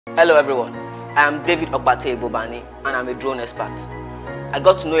Hello everyone, I am David Bobani and I'm a drone expert. I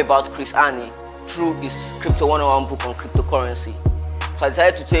got to know about Chris Annie through his Crypto 101 book on cryptocurrency. So I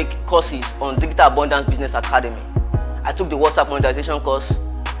decided to take courses on Digital Abundance Business Academy. I took the WhatsApp monetization course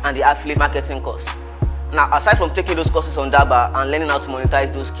and the affiliate marketing course. Now, aside from taking those courses on Daba and learning how to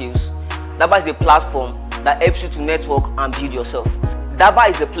monetize those skills, Daba is a platform that helps you to network and build yourself. Daba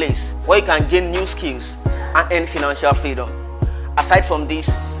is a place where you can gain new skills and earn financial freedom. Aside from this,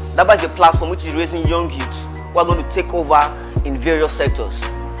 Daba is a platform which is raising young youths who are going to take over in various sectors.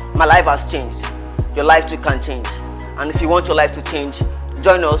 My life has changed. Your life too can change. And if you want your life to change,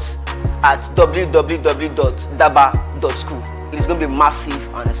 join us at www.daba.school. It is going to be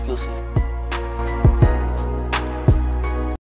massive and explosive.